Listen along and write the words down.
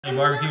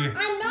Barbecue.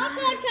 I'm not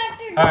gonna touch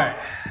your All right.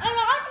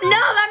 No,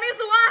 that means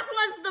the last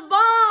one's the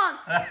bomb.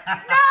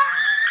 No!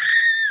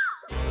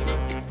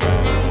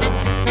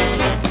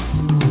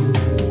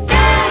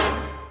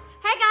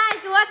 Hey guys,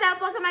 what's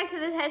up? Welcome back to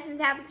the Tessa and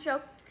Tabitha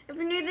Show. If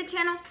you're new to the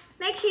channel,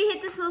 make sure you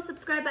hit this little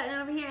subscribe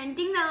button over here and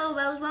ding that little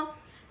bell as well,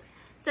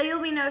 so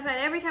you'll be notified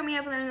every time we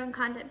upload new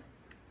content.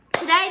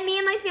 Today, me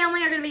and my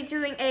family are going to be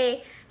doing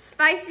a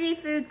spicy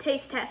food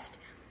taste test.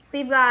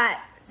 We've got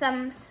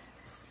some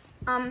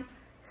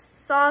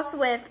sauce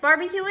with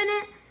barbecue in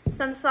it,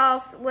 some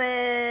sauce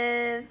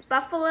with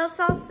buffalo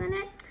sauce in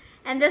it,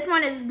 and this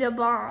one is the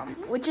bomb,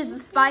 which is the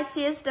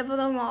spiciest of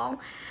them all.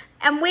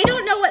 And we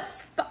don't know what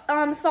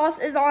sauce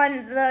is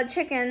on the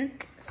chicken,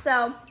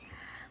 so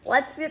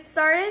let's get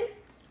started.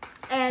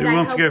 And Who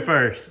wants to go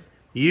first?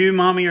 You,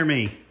 Mommy, or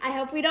me? I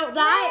hope we don't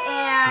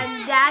die,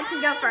 and Dad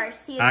can go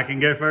first. I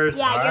can go first?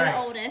 Yeah, all you're right. the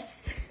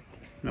oldest.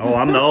 Oh,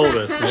 I'm the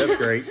oldest. That's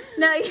great.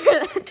 No,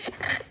 you're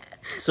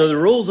So the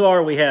rules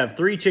are we have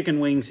 3 chicken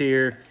wings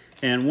here,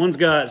 and one's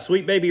got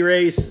Sweet Baby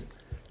Ray's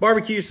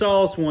barbecue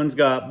sauce, one's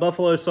got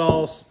buffalo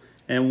sauce,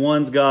 and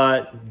one's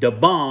got the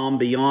bomb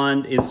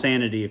Beyond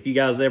Insanity. If you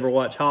guys ever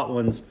watch Hot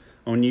Ones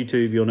on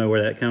YouTube, you'll know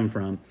where that come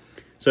from.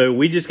 So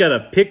we just got to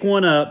pick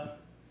one up,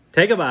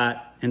 take a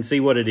bite, and see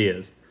what it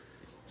is.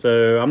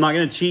 So I'm not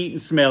going to cheat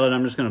and smell it.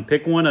 I'm just going to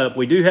pick one up.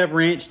 We do have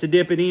ranch to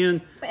dip it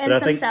in. And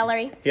some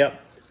celery. Yep.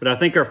 But I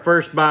think our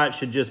first bite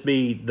should just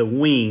be the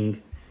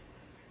wing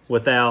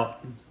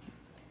without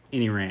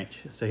any ranch.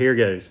 So here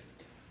goes.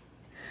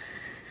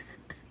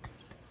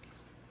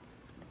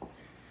 So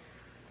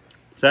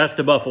that's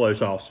the buffalo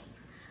sauce.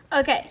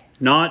 Okay.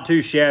 Not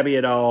too shabby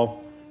at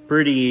all.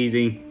 Pretty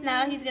easy.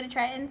 Now he's going to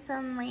try it in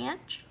some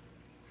ranch.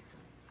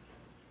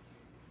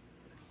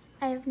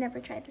 I have never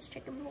tried this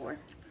chicken before.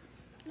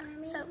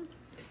 So,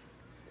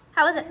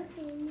 how is it?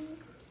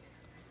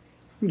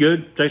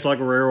 Good. Tastes like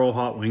a rare old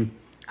hot wing.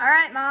 All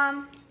right,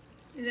 Mom.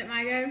 Is it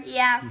my go?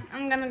 Yeah,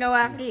 I'm going to go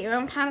after you.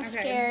 I'm kind of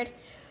scared.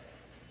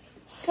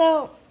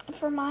 So,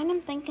 for mine, I'm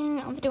thinking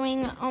of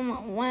doing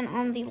one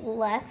on the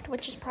left,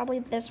 which is probably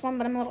this one,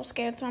 but I'm a little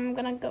scared, so I'm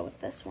going to go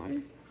with this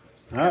one.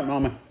 All right,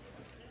 Mama.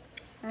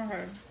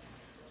 Okay.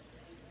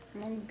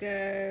 I'm going to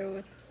go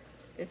with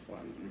this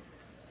one.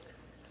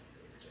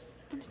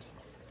 I'm going to take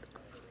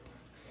it.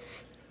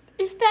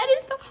 If that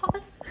is the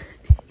hot side.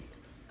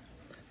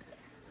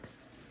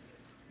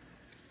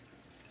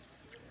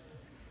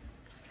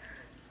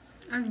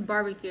 That's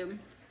barbecue.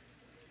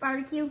 It's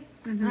barbecue?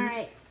 All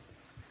right.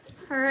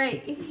 All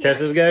right.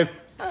 Tessa's go.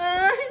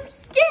 I'm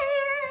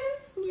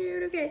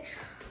scared. Okay.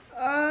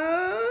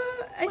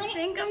 I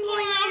think I'm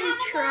going to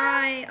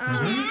try.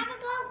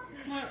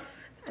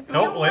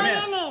 Oh, wait a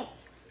minute.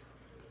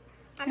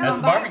 That's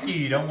barbecue.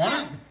 You don't want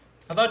it?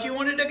 I thought you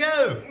wanted to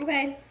go.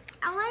 Okay.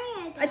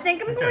 I I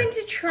think I'm going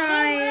to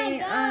try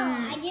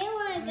I do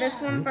want to go.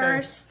 this one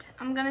first.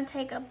 I'm gonna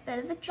take a bit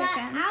of the But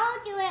chicken.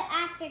 I'll do it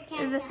after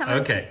 10. Is this something?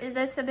 Okay. Is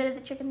this a bit of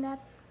the chicken, Dad?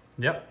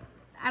 Yep.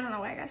 I don't know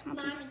why I got small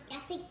Mommy, pieces.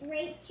 that's a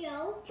great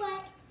show,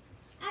 but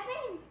I've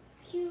been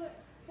cute.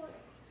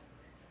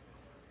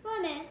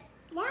 Woman,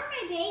 where are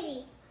my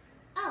babies?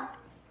 Oh.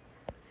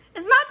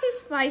 It's not too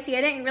spicy.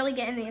 I didn't really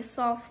get any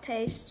sauce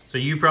taste. So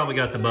you probably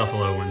got the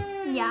buffalo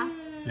one. Yeah.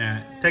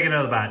 Yeah. Take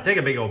another bite. Take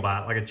a big old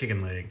bite, like a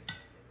chicken leg.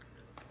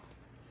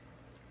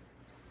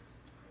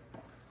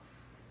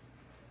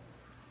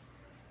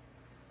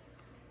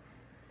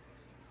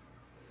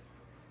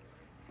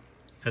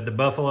 Had the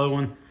buffalo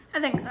one? I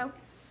think so.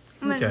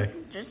 I'm gonna Okay.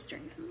 just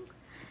drink some.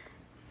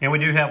 And we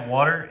do have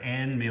water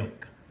and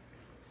milk.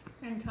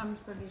 And Tums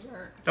for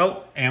dessert.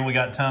 Oh, and we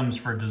got Tums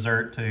for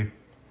dessert too.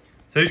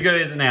 So whose go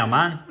is it now?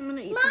 Mine? I'm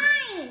gonna eat some.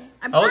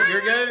 Mine! Oh,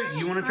 your go?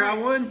 You want to try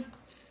one?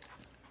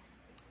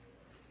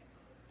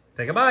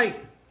 Take a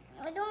bite.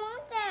 I don't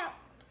want that.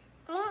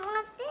 I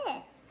want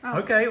this. Oh.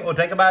 Okay, well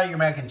take a bite of your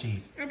mac and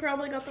cheese. I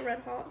probably got the red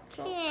hot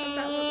sauce because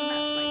that wasn't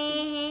that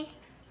spicy.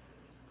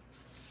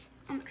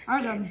 I'm That was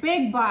scared. a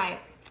big bite.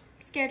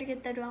 Scared to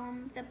get the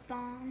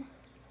bomb.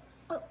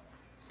 Oh.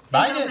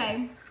 Bite It's it.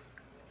 okay.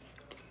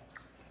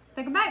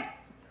 Take a bite.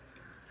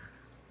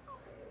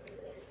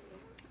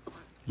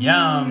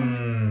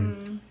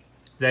 Yum.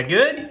 Is that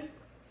good?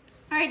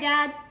 All right,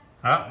 Dad.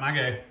 Oh, my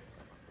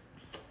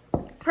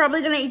go.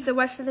 Probably gonna eat the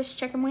rest of this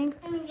chicken wing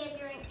Let me get a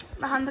drink.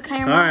 behind the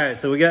camera. All right,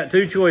 so we got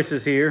 2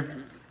 choices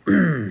here.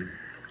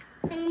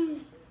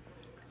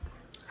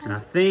 And I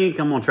think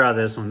I'm going to try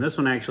this one. This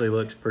one actually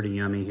looks pretty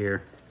yummy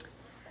here.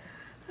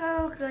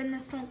 Oh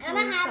goodness, don't I'm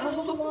gonna have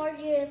a more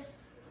juice.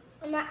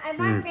 If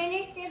I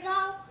finish this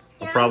all,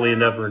 I'll probably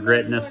end up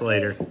regretting this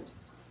later.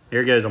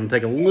 Here goes. I'm going to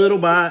take a little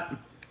bite,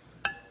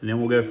 and then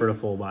we'll go for the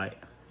full bite.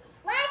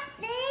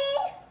 Lexi!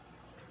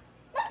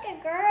 Look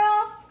at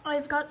girl.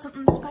 I've got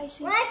something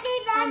spicy.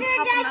 Lexi's On under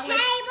top of the my lip.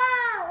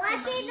 table.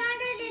 Lexi's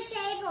under the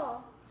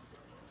table.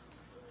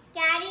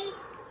 Daddy?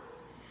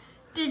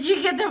 Did you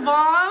get the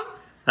bomb?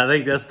 I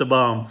think that's the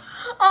bomb.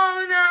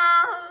 Oh no!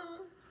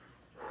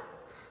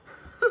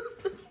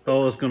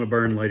 Oh, it's going to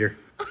burn later.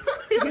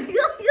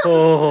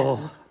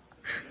 Oh.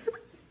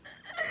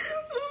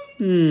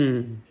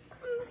 I'm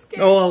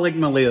scared. Oh, I licked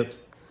my lips.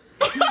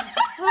 My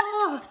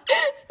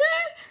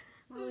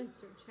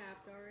lips are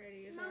chapped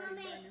already. It's already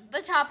Mommy. burning.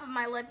 The top of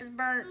my lip is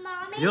burnt.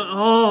 Mommy.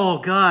 Oh,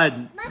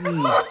 God.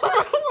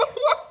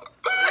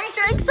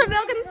 Drink some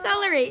milk and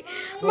celery.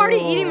 I'm already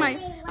eating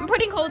I'm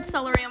putting cold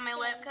celery on my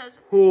lip because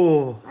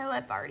Oh. my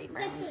lip already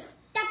burns.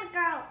 Stop it,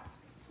 girl.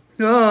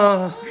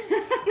 Oh.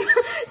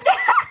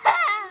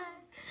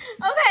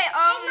 Okay,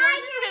 we're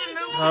just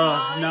gonna move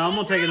on. No, I'm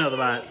gonna take another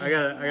bite. I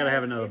gotta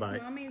have another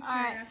bite. Mommy's turn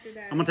Alright. after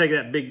that. I'm gonna take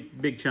that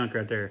big chunk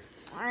right there.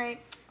 All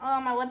right. Oh,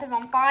 my lip is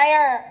on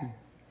fire.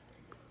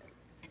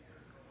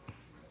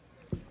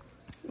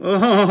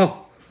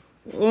 Oh,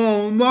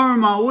 burn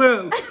my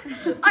lip.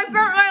 I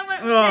burnt my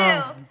lip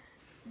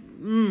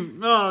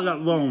Oh, I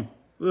got bone.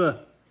 Ugh.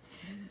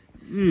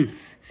 too.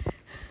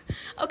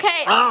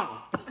 Okay.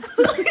 Oh.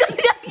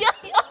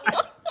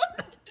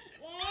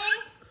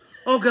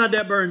 Oh God,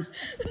 that burns.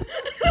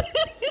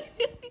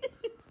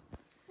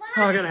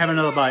 Oh, I gotta have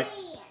another bite.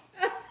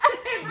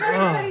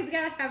 Everybody's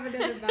got to have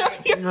another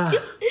bite.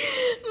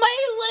 My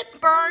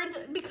lip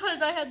burned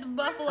because I had the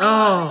buffalo.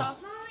 Oh.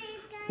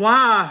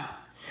 Why?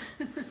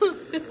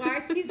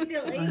 Why are you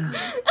still eating?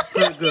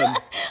 Good.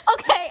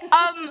 Okay,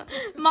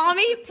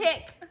 mommy,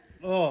 pick.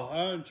 Oh,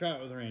 I'll try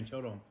it with ranch.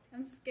 Hold on.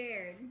 I'm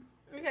scared.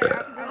 Okay.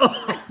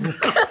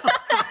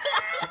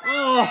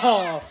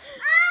 Oh.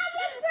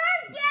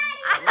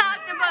 I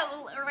have to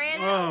put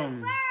ranch. Oh.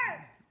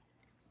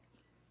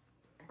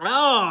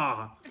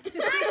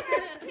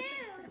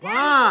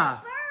 Why?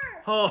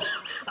 Oh.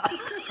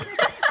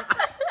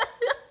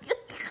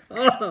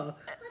 Oh.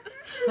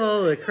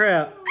 Holy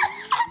crap.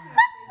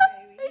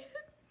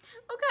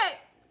 Okay.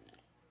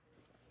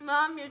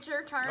 Mom, it's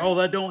your turn. Oh,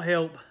 that don't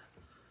help.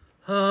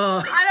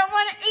 I don't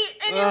want to eat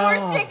any more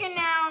chicken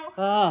now.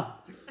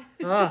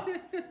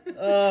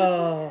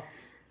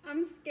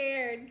 I'm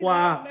scared. 'Cause Why? I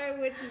don't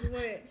know which is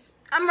which.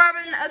 I'm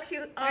rubbing a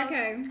cute.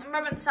 Okay. I'm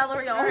rubbing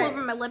celery all Alright.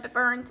 over my lip. It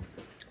burned,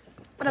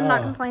 but I'm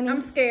not complaining.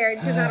 I'm scared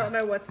because I don't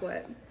know what's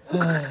what. You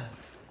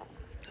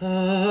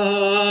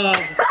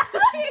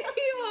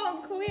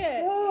won't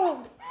quit.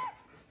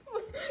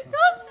 Go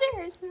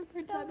upstairs.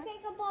 Don't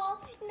take a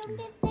ball. Don't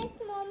get sick,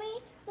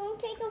 Mommy. Don't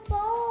take a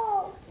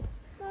ball.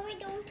 Mommy,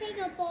 don't take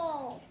a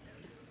ball.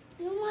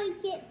 You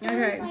might get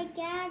Okay. burned by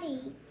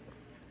Daddy.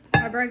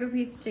 I broke a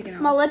piece of chicken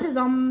My off. lip is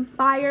on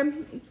fire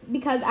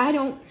because I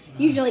don't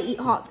usually eat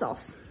hot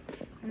sauce.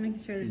 I'm making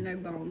sure there's no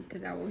bones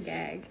because I will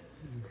gag.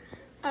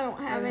 I don't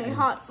have any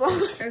hot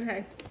sauce.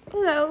 Okay.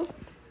 So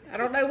I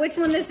don't know which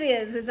one this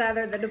is. It's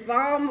either the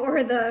bomb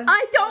or the...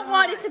 I don't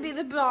want it to be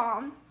the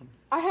bomb.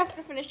 I have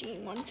to finish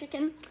eating one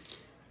chicken.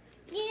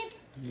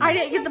 I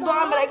didn't get the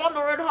bomb, but I got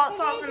the red hot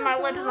sauce and my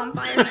lip is on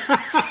fire. Did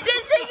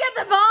she get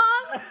the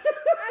bomb?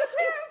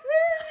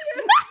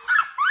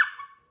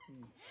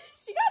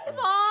 She got the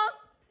bomb.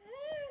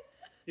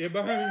 It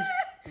burns.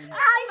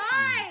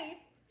 Hi.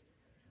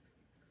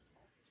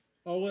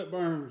 Oh, it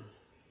burns.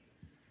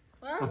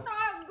 That's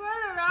not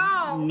good at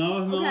all.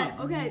 No, it's not.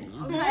 Okay.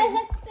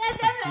 That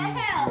doesn't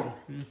help.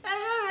 That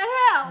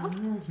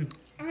doesn't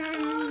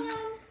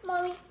help.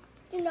 Mommy,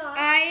 do not.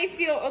 I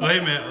feel. Wait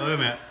a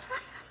minute.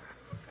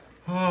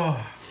 Oh.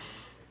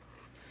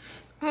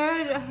 I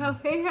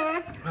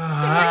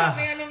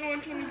don't know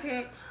which one to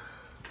pick.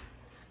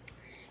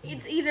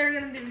 It's either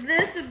gonna be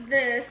this or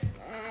this.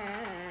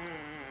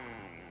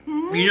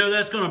 You know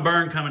that's gonna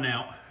burn coming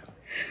out.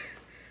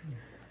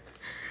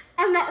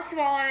 I'm not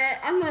swallowing it.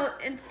 I'm gonna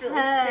instantly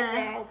spit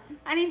it out.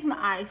 I need some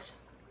ice.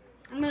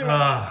 I'm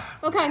gonna.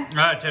 Okay. All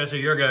right, Tessa,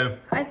 your go.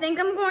 I think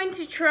I'm going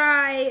to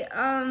try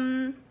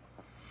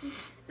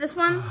this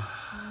one.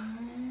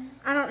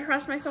 I don't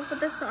trust myself with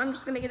this, so I'm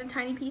just gonna get a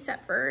tiny piece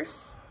at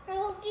first. I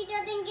hope he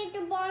doesn't get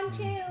the bond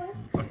too.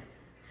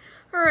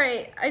 All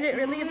right, I didn't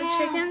really get the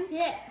chicken.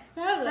 Yeah.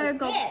 I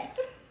go.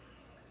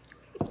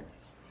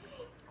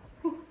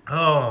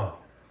 Oh.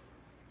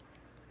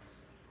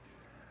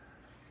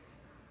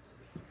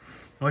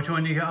 Which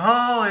one you got?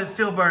 Oh, it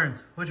still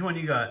burns. Which one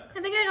you got?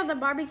 I think I got the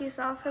barbecue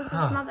sauce because it's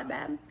not that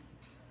bad.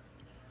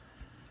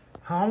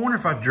 Oh, I wonder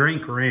if I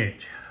drink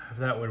ranch, if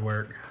that would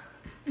work.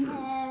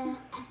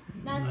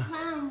 That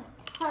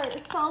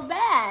hurt so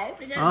bad.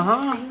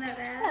 Uh-huh. That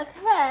bad.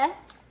 Okay.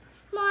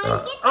 Mom,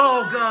 get the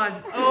Oh,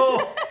 God.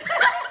 Oh.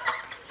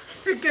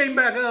 It came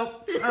back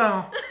up.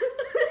 Oh.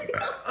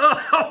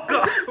 Oh,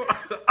 God.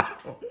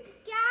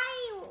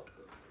 Daddy.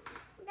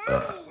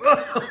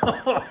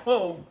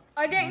 Oh.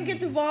 I didn't get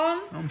the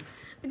bomb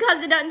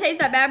because it doesn't taste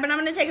that bad, but I'm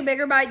gonna take a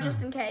bigger bite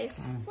just in case.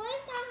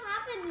 What's gonna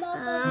happen, both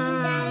of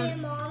you, Daddy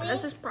and Mommy?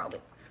 This is probably.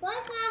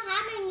 What's gonna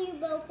happen, you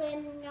both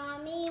and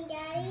Mommy and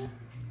Daddy?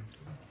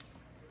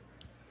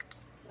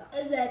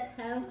 Is that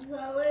sound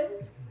swollen?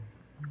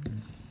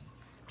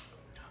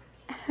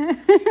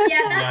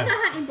 Yeah, that's the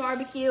honey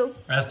barbecue.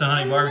 That's the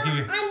honey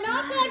barbecue. I'm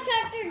not gonna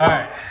touch your All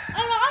right.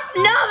 I'm not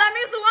No, gonna. that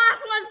means the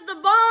last one's the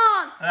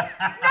bomb.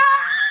 No!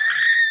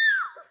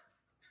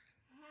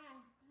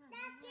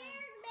 That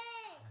scared me.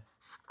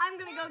 I'm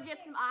gonna go get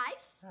some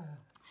ice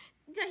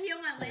to heal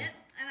my lip,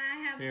 and I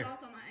have Here.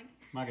 sauce on my.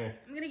 My go.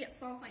 I'm gonna get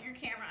sauce on your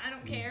camera. I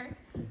don't care.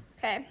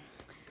 Okay.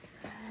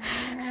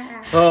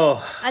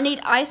 Oh, I need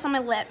ice on my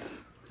lip.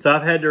 so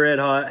I've had the Red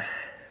Hot.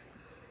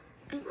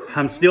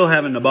 I'm still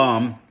having the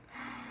bomb.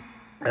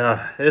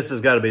 This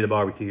has got to be the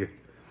barbecue.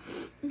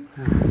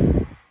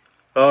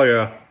 Oh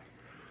yeah.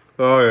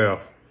 Oh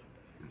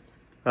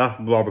yeah.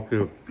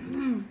 Barbecue.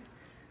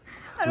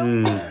 I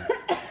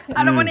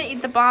don't want to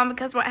eat the bomb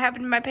because what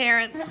happened to my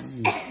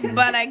parents,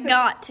 but I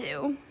got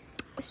to.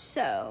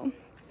 So.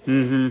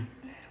 Comment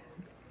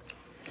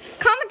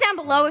down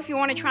below if you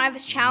want to try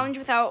this challenge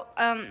without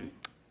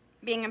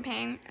being in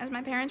pain as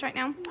my parents right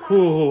now.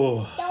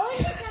 Ooh.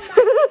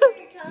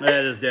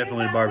 That is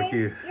definitely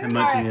barbecue. And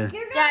munching it.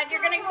 Dad,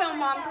 you're gonna film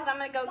Mom because I'm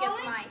gonna go get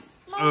some ice.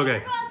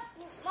 Okay.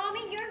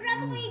 Mommy, you're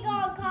definitely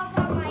gonna cough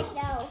on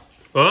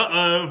myself.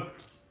 Uh-oh.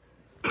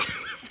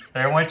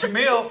 There went your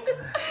milk.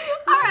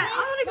 Alright,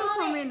 I'm gonna go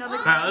film me another.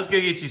 Alright, let's go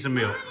get you some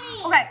milk.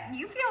 Okay,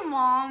 you film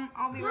Mom.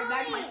 I'll be right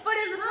back. My foot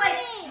is like,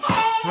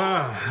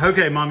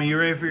 Okay, Mommy, you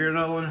ready for your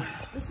another one?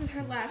 this is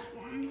her last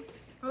one.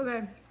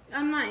 Okay.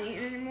 I'm not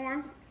eating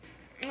anymore.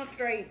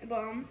 After I eat the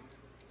bomb.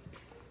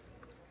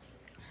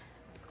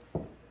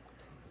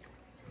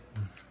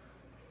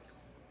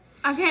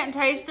 I can't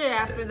taste it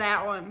after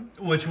that one.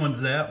 Which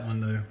one's that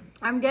one, though?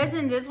 I'm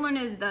guessing this one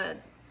is the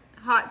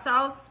hot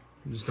sauce.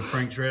 Just a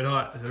Frank's Red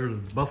Hot, or the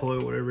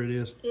Buffalo, whatever it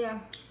is. Yeah.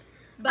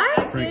 But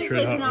I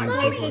seriously cannot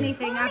taste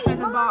anything after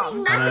the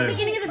bomb. I At know. the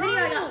beginning of the video,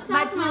 I got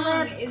My sauce on my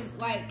tongue lip. is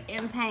like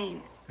in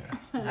pain.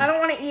 I don't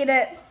want to eat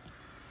it.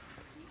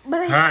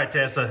 But All right,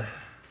 Tessa.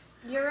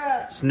 you're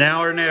up. It's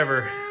now or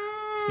never.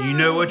 You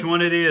know which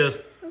one it is.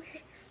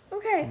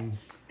 Okay.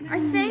 I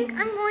think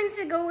I'm going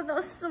to go with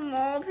a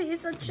small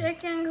piece of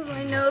chicken because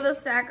I know the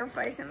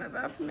sacrifice I'm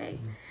about to make.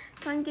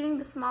 So I'm getting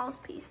the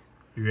smallest piece.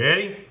 You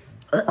ready?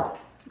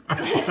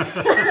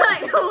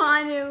 I don't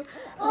want to.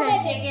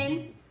 Okay,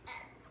 chicken.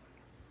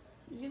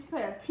 You just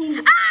put a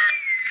teeny.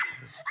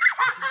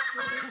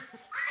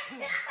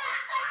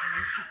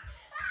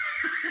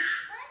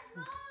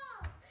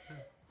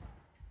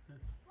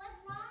 What's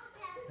wrong,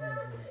 Tessa?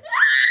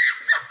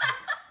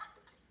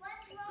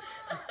 What's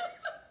wrong?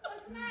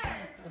 What's the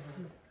matter?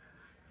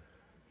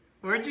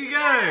 Where'd you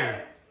go?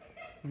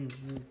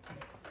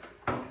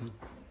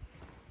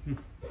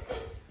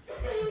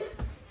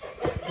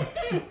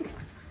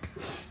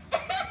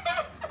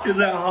 Is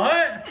that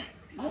hot?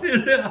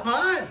 Is it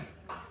hot?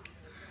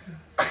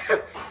 I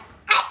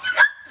took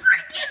a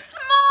freaking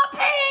small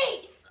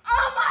piece!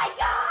 Oh my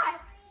god!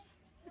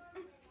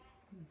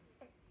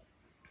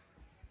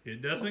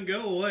 It doesn't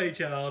go away,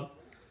 child.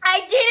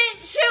 I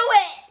didn't chew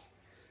it!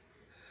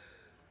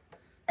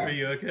 Are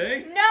you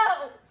okay?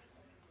 No!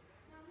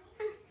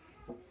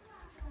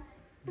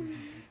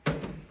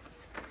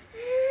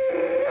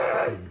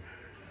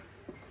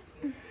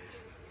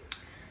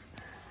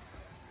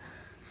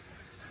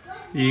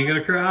 You ain't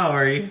gonna cry,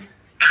 are you?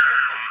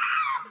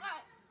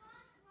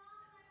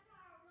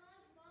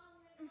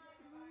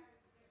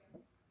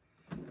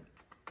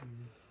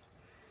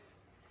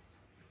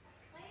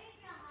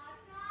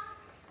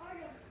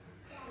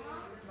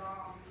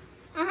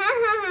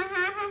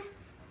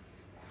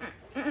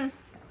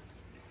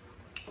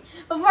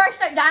 Before I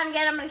start dying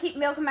again, I'm gonna keep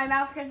milk in my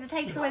mouth because it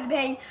takes away the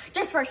pain.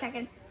 Just for a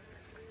second.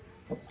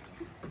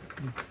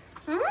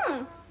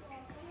 Mm.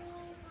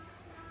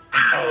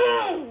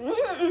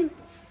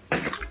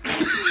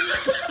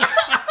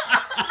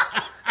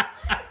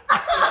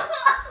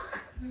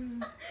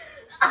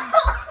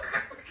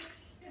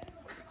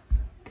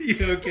 You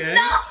okay?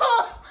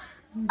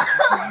 No!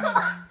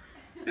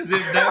 Is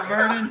it that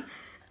burning?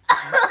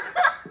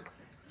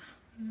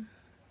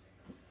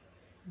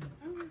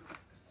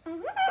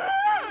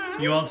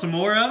 You want some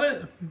more of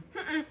it?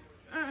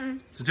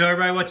 So tell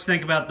everybody what you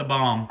think about the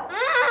bomb.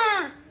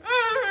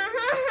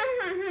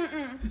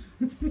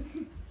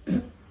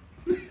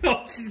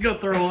 Oh, she's gonna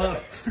throw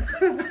up.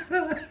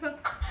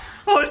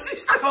 Oh,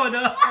 she's throwing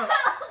up.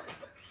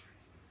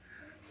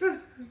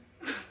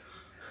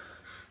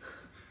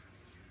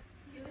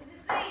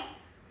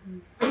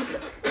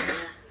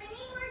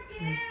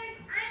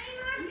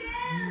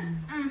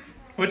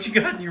 What you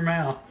got in your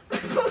mouth?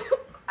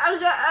 I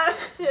got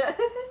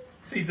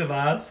Piece of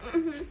ice?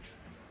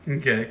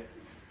 Okay.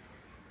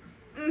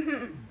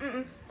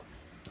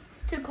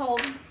 It's too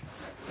cold. Okay,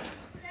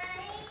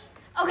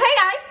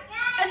 guys.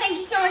 Thank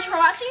you so much for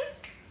watching.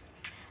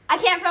 I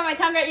can't feel my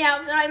tongue right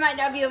now, so I might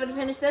not be able to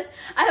finish this.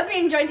 I hope you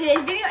enjoyed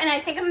today's video, and I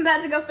think I'm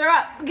about to go throw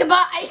up.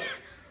 Goodbye.